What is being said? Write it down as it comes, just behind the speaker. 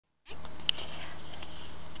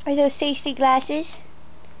Are those safety glasses?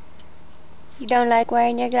 You don't like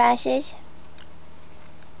wearing your glasses?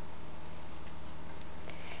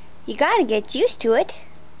 You gotta get used to it.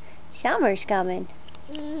 Summer's coming.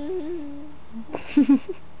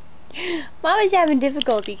 Mama's having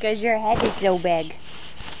difficulty because your head is so big.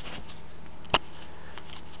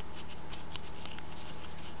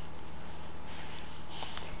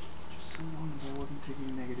 So long as I wasn't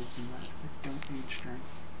taking negatives in that, I don't need strength.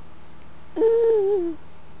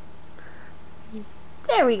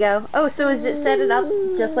 There we go. Oh, so is it set it up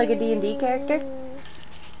just like a D&D character?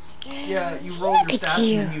 Yeah, you roll your stats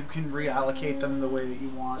and then you can reallocate them the way that you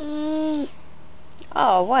want.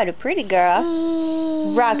 Oh, what a pretty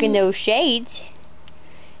girl. Rocking those shades.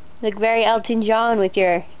 Look very Elton John with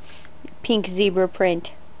your pink zebra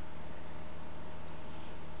print.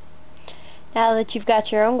 Now that you've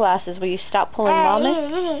got your own glasses, will you stop pulling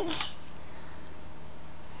Mama?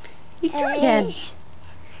 You do again.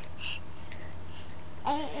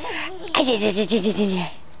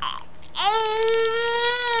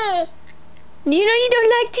 You know you don't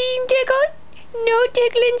like being tickled? No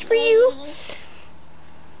ticklings for you.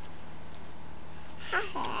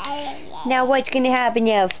 Now what's going to happen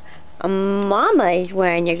if Mama is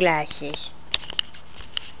wearing your glasses?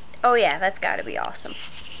 Oh yeah, that's got to be awesome.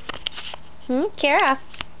 Kara?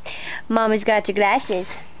 Mama's got your glasses.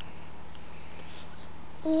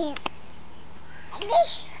 Yeah.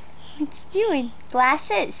 What's you doing?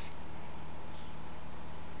 Glasses.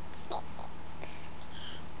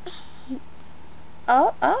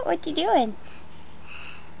 Oh, what you doing?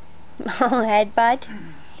 Oh, headbutt.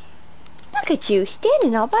 Look at you,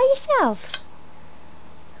 standing all by yourself.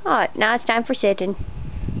 Oh, now it's time for sitting.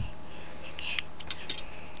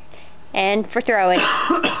 And for throwing.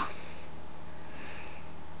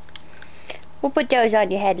 We'll put those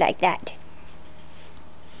on your head like that.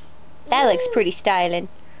 That looks pretty styling.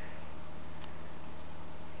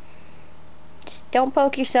 Just don't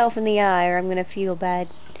poke yourself in the eye or I'm gonna feel bad.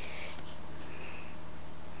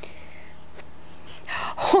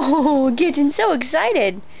 Oh, getting so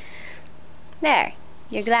excited. There.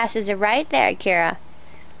 Your glasses are right there, Kira.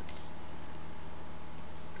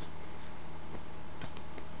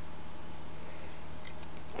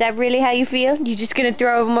 Is that really how you feel? You just gonna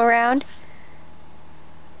throw them around?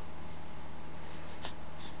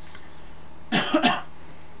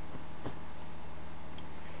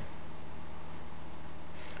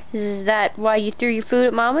 Is that why you threw your food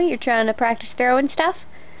at Mama? You're trying to practice throwing stuff?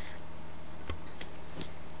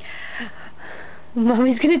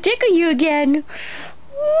 Mommy's gonna tickle you again.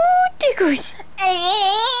 Ooh, tickles.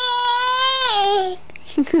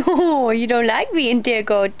 Oh, you don't like being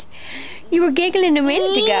tickled. You were giggling a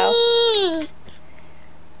minute ago.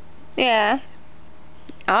 Yeah.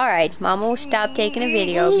 Alright, Mama will stop taking a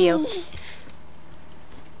video of you.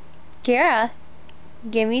 Kira,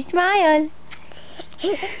 give me a smile.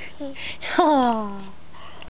 Oh.